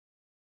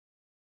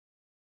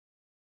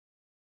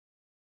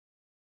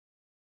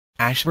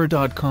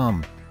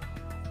ashver.com.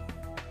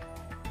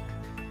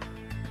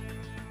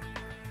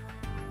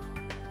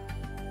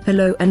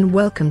 Hello and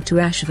welcome to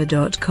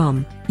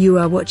ashver.com. You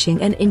are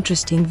watching an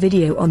interesting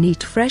video on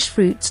eat fresh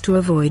fruits to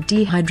avoid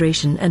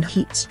dehydration and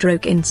heat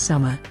stroke in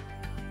summer.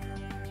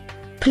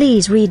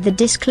 Please read the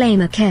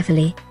disclaimer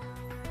carefully.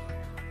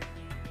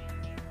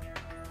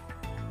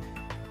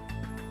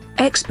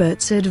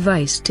 Experts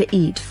advise to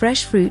eat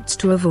fresh fruits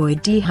to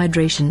avoid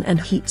dehydration and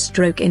heat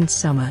stroke in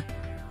summer.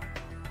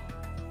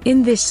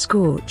 In this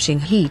scorching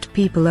heat,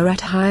 people are at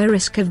higher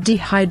risk of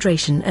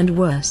dehydration and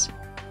worse.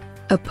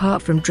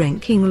 Apart from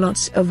drinking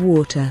lots of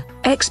water,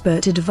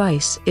 expert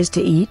advice is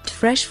to eat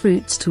fresh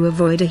fruits to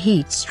avoid a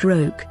heat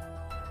stroke.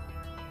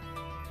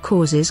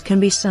 Causes can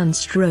be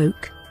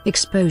sunstroke,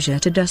 exposure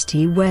to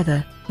dusty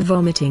weather,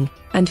 vomiting,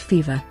 and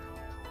fever.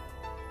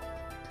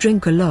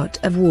 Drink a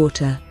lot of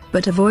water,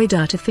 but avoid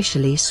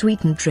artificially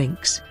sweetened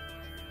drinks.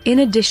 In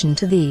addition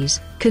to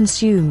these,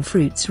 consume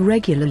fruits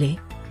regularly.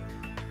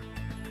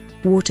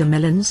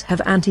 Watermelons have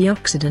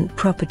antioxidant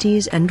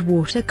properties and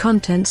water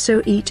content,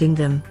 so eating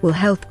them will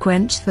help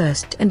quench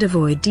thirst and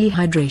avoid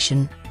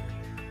dehydration.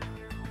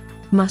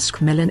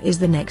 Muskmelon is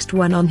the next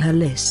one on her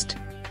list.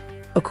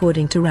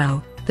 According to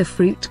Rao, the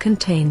fruit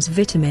contains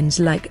vitamins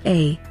like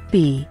A,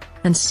 B,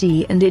 and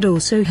C, and it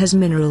also has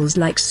minerals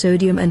like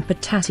sodium and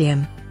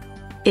potassium.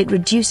 It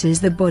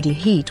reduces the body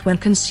heat when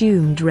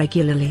consumed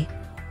regularly.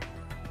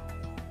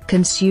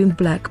 Consume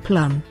black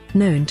plum,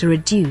 known to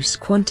reduce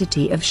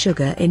quantity of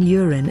sugar in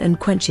urine and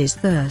quenches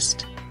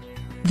thirst.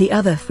 The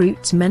other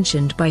fruits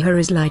mentioned by her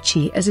is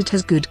lychee, as it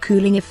has good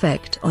cooling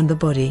effect on the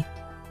body.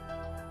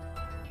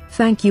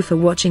 Thank you for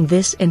watching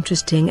this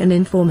interesting and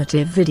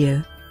informative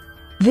video.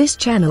 This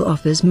channel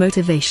offers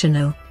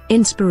motivational,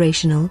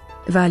 inspirational,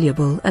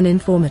 valuable and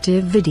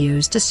informative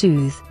videos to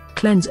soothe,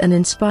 cleanse and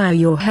inspire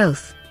your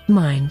health,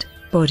 mind,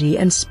 body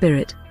and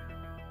spirit.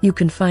 You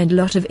can find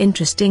lot of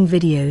interesting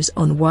videos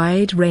on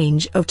wide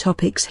range of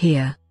topics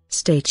here.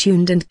 Stay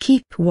tuned and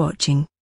keep watching.